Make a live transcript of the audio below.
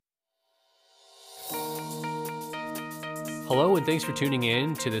Hello, and thanks for tuning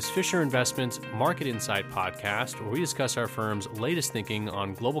in to this Fisher Investments Market Insight podcast, where we discuss our firm's latest thinking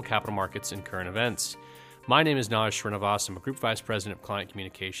on global capital markets and current events. My name is Naj Srinivas. I'm a Group Vice President of Client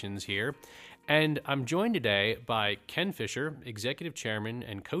Communications here, and I'm joined today by Ken Fisher, Executive Chairman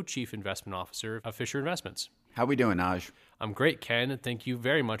and Co-Chief Investment Officer of Fisher Investments. How we doing, Naj? I'm great, Ken, and thank you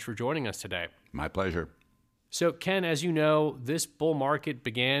very much for joining us today. My pleasure. So, Ken, as you know, this bull market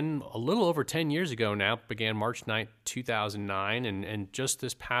began a little over 10 years ago now, began March 9th, 2009, and just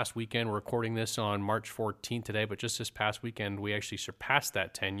this past weekend, we're recording this on March 14th today, but just this past weekend, we actually surpassed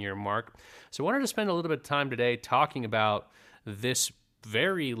that 10-year mark. So I wanted to spend a little bit of time today talking about this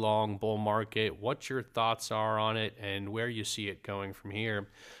very long bull market, what your thoughts are on it, and where you see it going from here.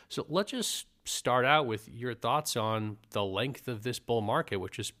 So let's just start out with your thoughts on the length of this bull market,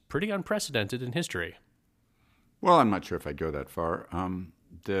 which is pretty unprecedented in history. Well, I'm not sure if I'd go that far.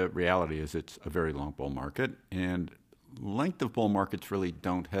 The reality is it's a very long bull market, and length of bull markets really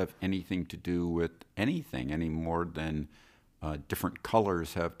don't have anything to do with anything any more than different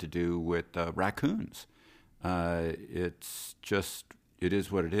colors have to do with raccoons. It's just, it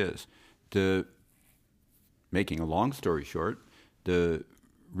is what it is. Making a long story short, the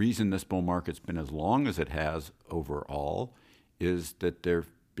reason this bull market's been as long as it has overall is that there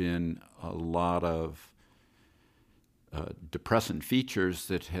have been a lot of depressant features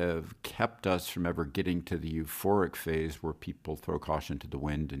that have kept us from ever getting to the euphoric phase where people throw caution to the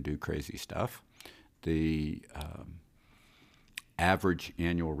wind and do crazy stuff. The average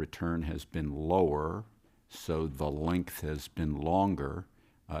annual return has been lower, so the length has been longer.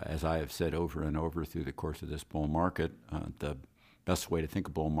 As I have said over and over through the course of this bull market, the best way to think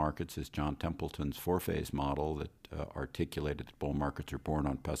of bull markets is John Templeton's four-phase model that articulated that bull markets are born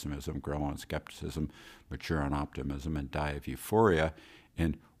on pessimism, grow on skepticism, mature on optimism, and die of euphoria.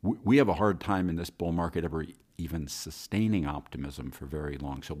 And we have a hard time in this bull market ever even sustaining optimism for very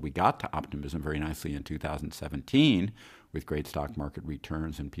long. So we got to optimism very nicely in 2017 with great stock market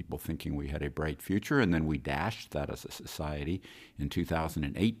returns and people thinking we had a bright future, and then we dashed that as a society in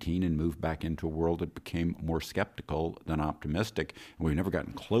 2018 and moved back into a world that became more skeptical than optimistic. And we've never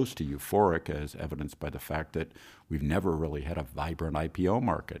gotten close to euphoric, as evidenced by the fact that we've never really had a vibrant IPO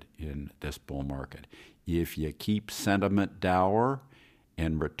market in this bull market. If you keep sentiment dour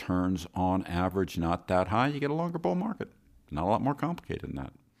and returns on average not that high, you get a longer bull market. Not a lot more complicated than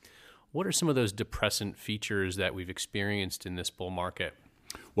that. What are some of those depressant features that we've experienced in this bull market?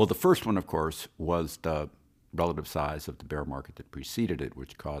 Well, the first one, of course, was the relative size of the bear market that preceded it,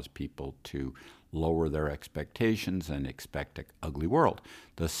 which caused people to lower their expectations and expect an ugly world.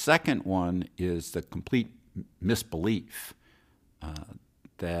 The second one is the complete misbelief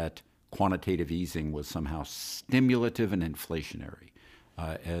that quantitative easing was somehow stimulative and inflationary.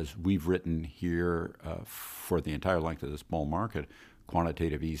 As we've written here for the entire length of this bull market,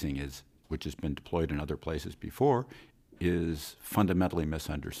 quantitative easing which has been deployed in other places before, is fundamentally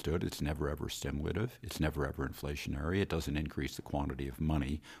misunderstood. It's never ever stimulative. It's never ever inflationary. It doesn't increase the quantity of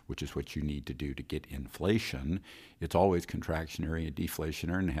money, which is what you need to do to get inflation. It's always contractionary and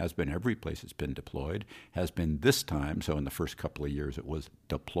deflationary, and has been every place it's been deployed, has been this time. So in the first couple of years it was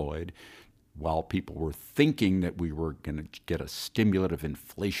deployed. While people were thinking that we were going to get a stimulative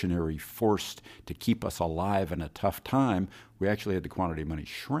inflationary force to keep us alive in a tough time, we actually had the quantity of money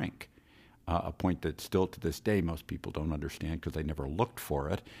shrink, a point that still to this day most people don't understand because they never looked for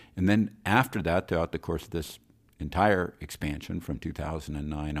it. And then after that, throughout the course of this entire expansion from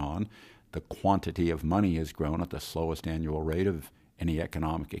 2009 on, the quantity of money has grown at the slowest annual rate of any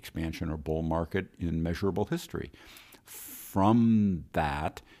economic expansion or bull market in measurable history. From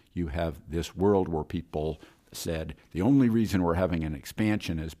that, you have this world where people said the only reason we're having an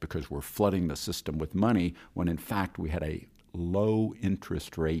expansion is because we're flooding the system with money, when in fact we had a low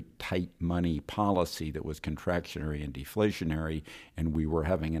interest rate, tight money policy that was contractionary and deflationary, and we were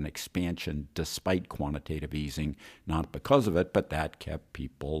having an expansion despite quantitative easing, not because of it, but that kept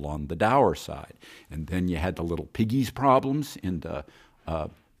people on the dour side. And then you had the little piggies problems in the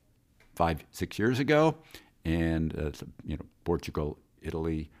 5-6 years ago, and Portugal,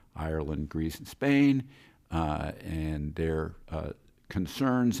 Italy, Ireland, Greece, and Spain, and their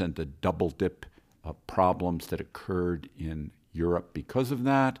concerns and the double dip problems that occurred in Europe because of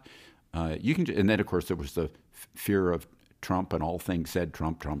that. And then, of course, there was the fear of Trump and all things said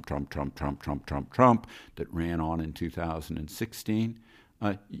Trump, that ran on in 2016.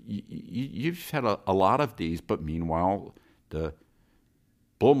 You've had a lot of these, but meanwhile, the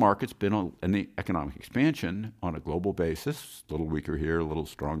bull market's been and the economic expansion on a global basis, a little weaker here, a little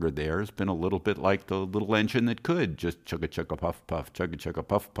stronger there, has been a little bit like the little engine that could just chugga-chugga puff-puff, chugga-chugga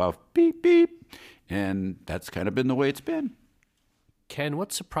puff-puff, beep-beep. And that's kind of been the way it's been. Ken,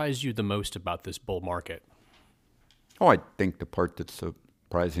 what surprised you the most about this bull market? Oh, I think the part that's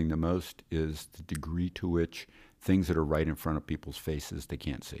surprising the most is the degree to which things that are right in front of people's faces they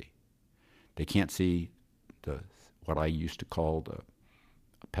can't see. They can't see what I used to call the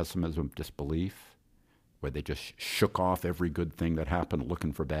pessimism of disbelief, where they just shook off every good thing that happened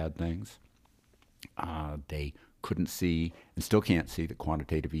looking for bad things. They couldn't see and still can't see that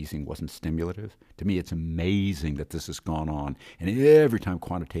quantitative easing wasn't stimulative. To me, it's amazing that this has gone on. And every time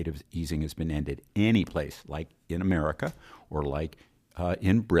quantitative easing has been ended, any place, like in America or like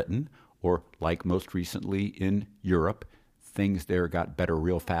in Britain or like most recently in Europe, things there got better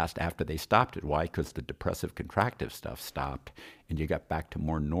real fast after they stopped it. Why? Because the depressive contractive stuff stopped and you got back to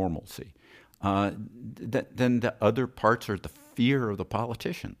more normalcy. Then the other parts are the fear of the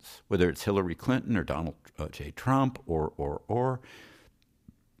politicians, whether it's Hillary Clinton or Donald J. Trump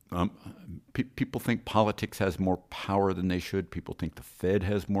people think politics has more power than they should. People think the Fed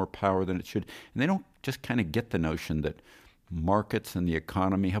has more power than it should. And they don't just kind of get the notion that markets and the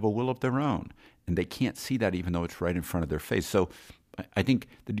economy have a will of their own. And they can't see that even though it's right in front of their face. So I think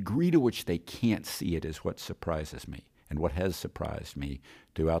the degree to which they can't see it is what surprises me. And what has surprised me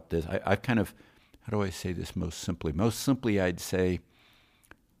throughout this, I've kind of, how do I say this most simply? Most simply, I'd say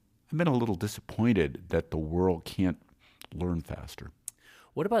I've been a little disappointed that the world can't learn faster.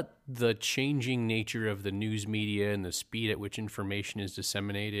 What about the changing nature of the news media and the speed at which information is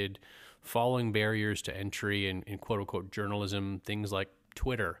disseminated, following barriers to entry in quote-unquote journalism, things like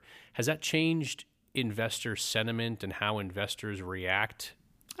Twitter? Has that changed investor sentiment and how investors react?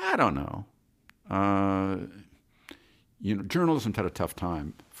 I don't know. Journalism's had a tough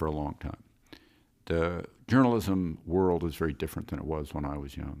time for a long time. The journalism world is very different than it was when I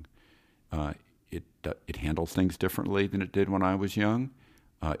was young. It handles things differently than it did when I was young.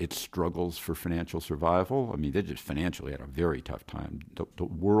 It struggles for financial survival. I mean, they just financially had a very tough time. The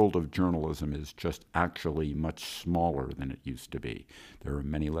world of journalism is just actually much smaller than it used to be. There are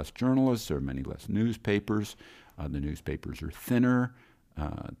many less journalists. There are many less newspapers. The newspapers are thinner.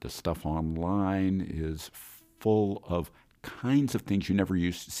 The stuff online is full of kinds of things you never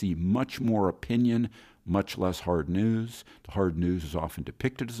used to see. Much more opinion, much less hard news. The hard news is often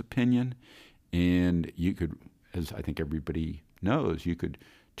depicted as opinion. And you could, as I think everybody knows, you could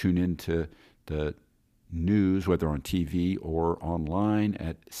tune into the news, whether on TV or online,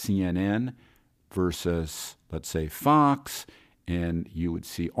 at CNN versus, let's say, Fox, and you would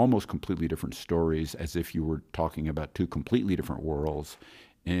see almost completely different stories as if you were talking about two completely different worlds.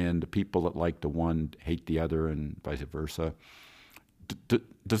 And the people that like the one hate the other and vice versa.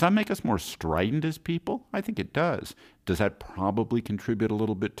 Does that make us more strident as people? I think it does. Does that probably contribute a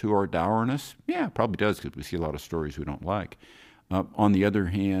little bit to our dourness? Yeah, it probably does, because we see a lot of stories we don't like. On the other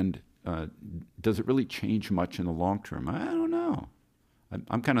hand, does it really change much in the long term? I don't know.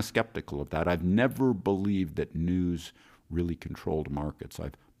 I'm kind of skeptical of that. I've never believed that news really controlled markets.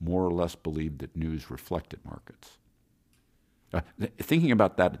 I've more or less believed that news reflected markets. Thinking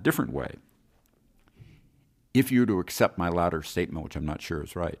about that a different way, if you were to accept my latter statement, which I'm not sure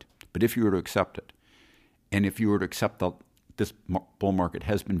is right, but if you were to accept it, and if you were to accept this bull market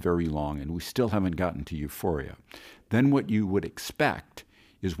has been very long and we still haven't gotten to euphoria, then what you would expect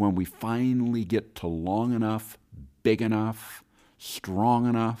is when we finally get to long enough, big enough, strong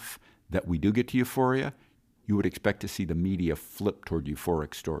enough that we do get to euphoria, you would expect to see the media flip toward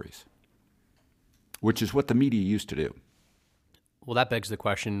euphoric stories, which is what the media used to do. Well, that begs the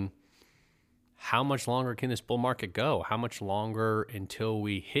question, how much longer can this bull market go? How much longer until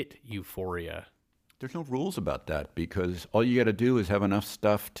we hit euphoria? There's no rules about that, because all you got to do is have enough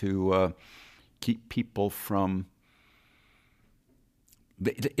stuff to keep people from...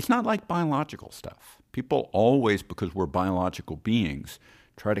 It's not like biological stuff. People always, because we're biological beings,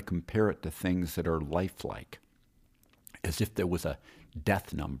 try to compare it to things that are lifelike, as if there was a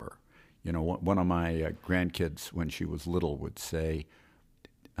death number. You know, one of my grandkids, when she was little, would say,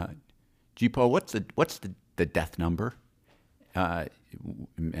 "Gee, Paul, what's the death number?" And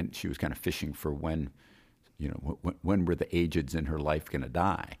she was kind of fishing for when were the ageds in her life going to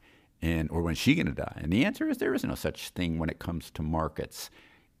die, or when's she going to die? And the answer is there is no such thing when it comes to markets.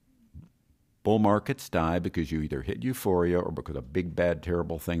 Bull markets die because you either hit euphoria or because a big, bad,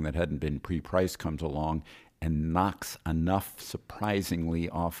 terrible thing that hadn't been pre-priced comes along and knocks enough, surprisingly,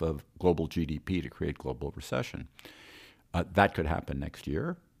 off of global GDP to create global recession. That could happen next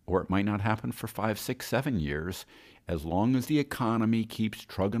year, or it might not happen for 5, 6, 7 years. As long as the economy keeps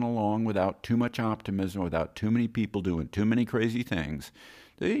trugging along without too much optimism, without too many people doing too many crazy things,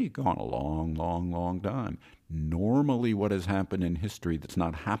 they go on a long, long, long time. Normally what has happened in history that's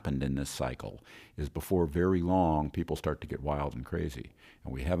not happened in this cycle is before very long, people start to get wild and crazy.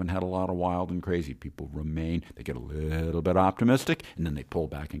 And we haven't had a lot of wild and crazy. People remain, they get a little bit optimistic, and then they pull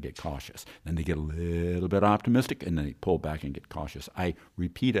back and get cautious. Then they get a little bit optimistic, and then they pull back and get cautious. I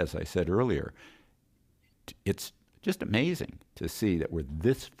repeat, as I said earlier, it's just amazing to see that we're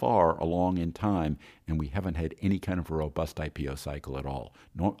this far along in time and we haven't had any kind of a robust IPO cycle at all.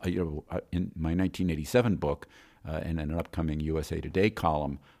 No, in my 1987 book and an upcoming USA Today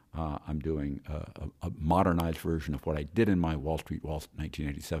column, I'm doing a modernized version of what I did in my Wall Street Wall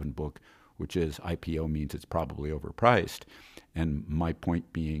 1987 book, which is IPO means it's probably overpriced. And my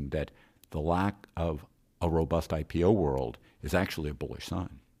point being that the lack of a robust IPO world is actually a bullish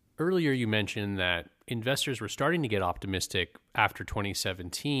sign. Earlier, you mentioned that investors were starting to get optimistic after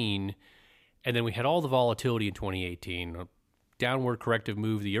 2017, and then we had all the volatility in 2018, a downward corrective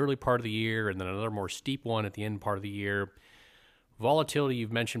move the early part of the year, and then another more steep one at the end part of the year. Volatility,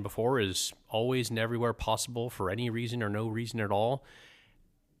 you've mentioned before, is always and everywhere possible for any reason or no reason at all.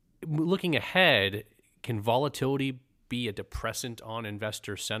 Looking ahead, can volatility be a depressant on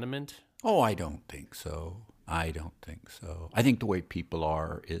investor sentiment? Oh, I don't think so. I think the way people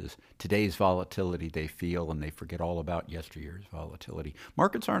are is today's volatility they feel, and they forget all about yesteryear's volatility.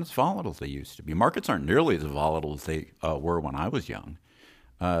 Markets aren't as volatile as they used to be. Markets aren't nearly as volatile as they were when I was young.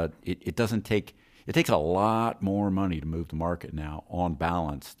 It takes a lot more money to move the market now on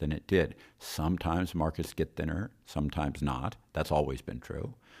balance than it did. Sometimes markets get thinner, sometimes not. That's always been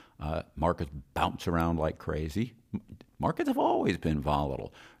true. Markets bounce around like crazy. Markets have always been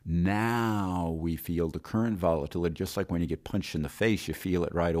volatile. Now we feel the current volatility, just like when you get punched in the face, you feel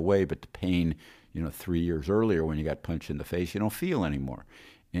it right away, but the pain, 3 years earlier when you got punched in the face, you don't feel anymore.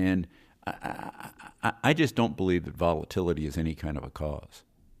 And I just don't believe that volatility is any kind of a cause.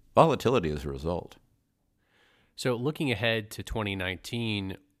 Volatility is a result. So looking ahead to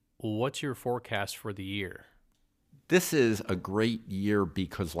 2019, what's your forecast for the year? This is a great year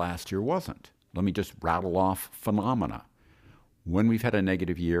because last year wasn't. Let me just rattle off phenomena. When we've had a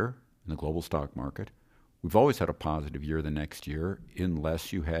negative year in the global stock market, we've always had a positive year the next year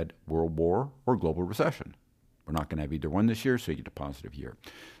unless you had world war or global recession. We're not going to have either one this year, so you get a positive year.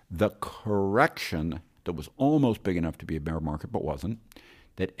 The correction that was almost big enough to be a bear market but wasn't,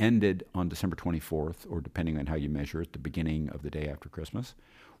 that ended on December 24th, or depending on how you measure it, the beginning of the day after Christmas,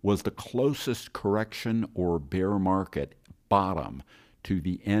 was the closest correction or bear market bottom to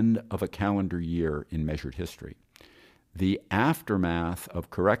the end of a calendar year in measured history. The aftermath of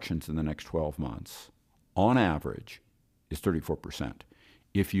corrections in the next 12 months, on average, is 34%.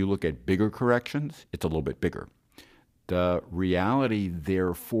 If you look at bigger corrections, it's a little bit bigger. The reality,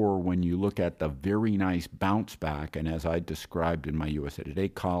 therefore, when you look at the very nice bounce back, and as I described in my USA Today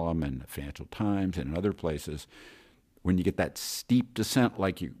column and the Financial Times and in other places, when you get that steep descent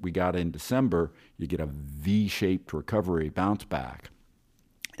like we got in December, you get a V-shaped recovery bounce back.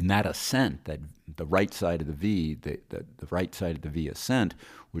 And that ascent, that the right side of the V, the right side of the V ascent,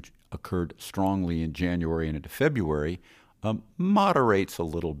 which occurred strongly in January and into February, moderates a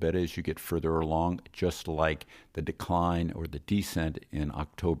little bit as you get further along, just like the decline or the descent in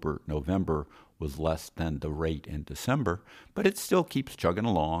October, November was less than the rate in December, but it still keeps chugging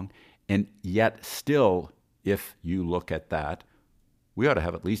along. And yet still, if you look at that, we ought to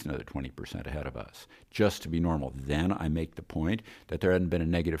have at least another 20% ahead of us just to be normal. Then I make the point that there hadn't been a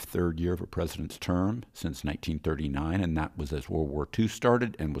negative third year of a president's term since 1939, and that was as World War II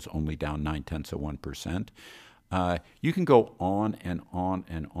started and was only down 0.9%. You can go on and on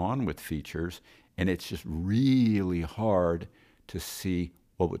and on with features, and it's just really hard to see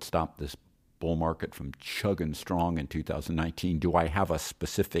what would stop this bull market from chugging strong in 2019. Do I have a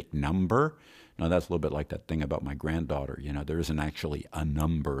specific number? No, that's a little bit like that thing about my granddaughter. There isn't actually a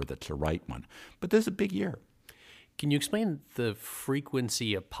number that's the right one. But this is a big year. Can you explain the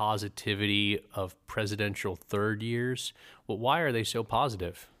frequency of positivity of presidential third years? Well, why are they so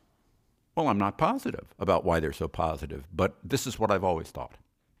positive? Well, I'm not positive about why they're so positive, but this is what I've always thought.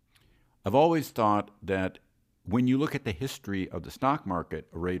 I've always thought that when you look at the history of the stock market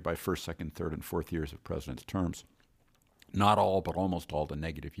arrayed by first, second, third, and fourth years of presidents' terms, not all, but almost all the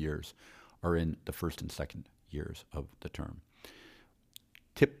negative years are in the first and second years of the term.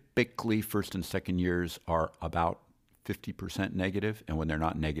 Typically, first and second years are about 50% negative, and when they're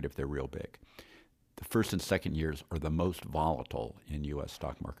not negative, they're real big. The first and second years are the most volatile in U.S.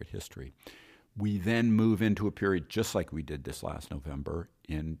 stock market history. We then move into a period, just like we did this last November,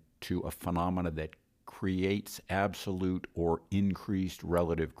 into a phenomena that creates absolute or increased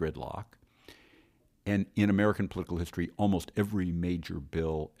relative gridlock. And in American political history, almost every major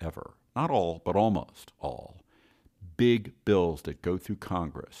bill ever, not all, but almost all, big bills that go through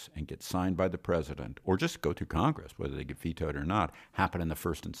Congress and get signed by the president, or just go through Congress, whether they get vetoed or not, happen in the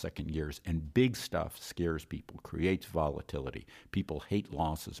first and second years. And big stuff scares people, creates volatility. People hate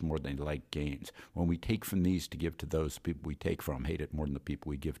losses more than they like gains. When we take from these to give to those people we take from, hate it more than the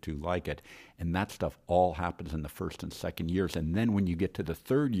people we give to like it. And that stuff all happens in the first and second years. And then when you get to the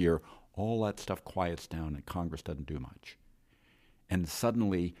third year, all that stuff quiets down and Congress doesn't do much. And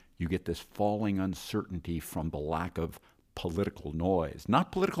suddenly you get this falling uncertainty from the lack of political noise.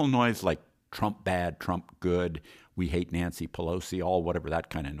 Not political noise like Trump bad, Trump good, we hate Nancy Pelosi, all whatever that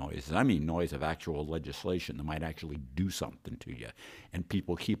kind of noise is. I mean noise of actual legislation that might actually do something to you. And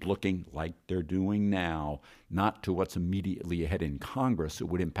people keep looking like they're doing now, not to what's immediately ahead in Congress that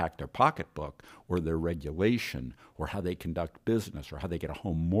would impact their pocketbook or their regulation or how they conduct business or how they get a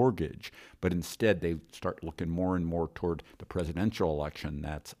home mortgage. But instead they start looking more and more toward the presidential election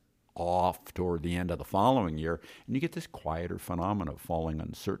that's off toward the end of the following year, and you get this quieter phenomenon of falling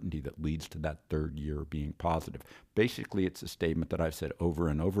uncertainty that leads to that third year being positive. Basically, it's a statement that I've said over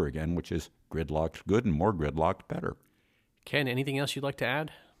and over again, which is gridlock's good and more gridlocked better. Ken, anything else you'd like to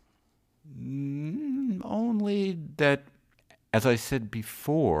add? Only that, as I said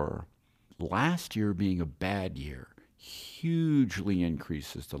before, last year being a bad year hugely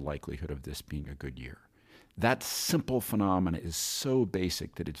increases the likelihood of this being a good year. That simple phenomena is so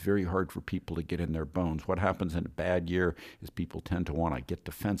basic that it's very hard for people to get in their bones. What happens in a bad year is people tend to want to get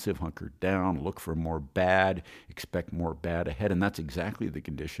defensive, hunker down, look for more bad, expect more bad ahead. And that's exactly the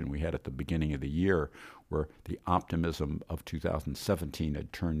condition we had at the beginning of the year, where the optimism of 2017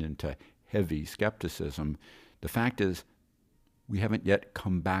 had turned into heavy skepticism. The fact is, we haven't yet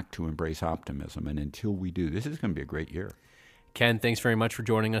come back to embrace optimism. And until we do, this is going to be a great year. Ken, thanks very much for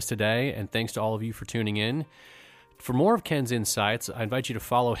joining us today, and thanks to all of you for tuning in. For more of Ken's insights, I invite you to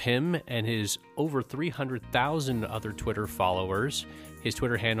follow him and his over 300,000 other Twitter followers. His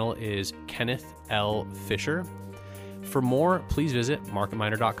Twitter handle is Kenneth L. Fisher. For more, please visit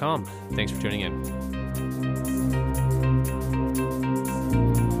marketminer.com. Thanks for tuning in.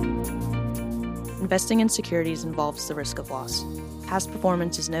 Investing in securities involves the risk of loss. Past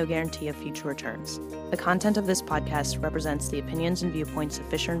performance is no guarantee of future returns. The content of this podcast represents the opinions and viewpoints of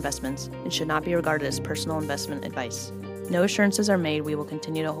Fisher Investments and should not be regarded as personal investment advice. No assurances are made we will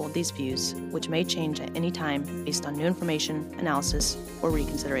continue to hold these views, which may change at any time based on new information, analysis, or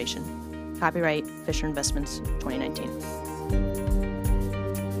reconsideration. Copyright Fisher Investments 2019.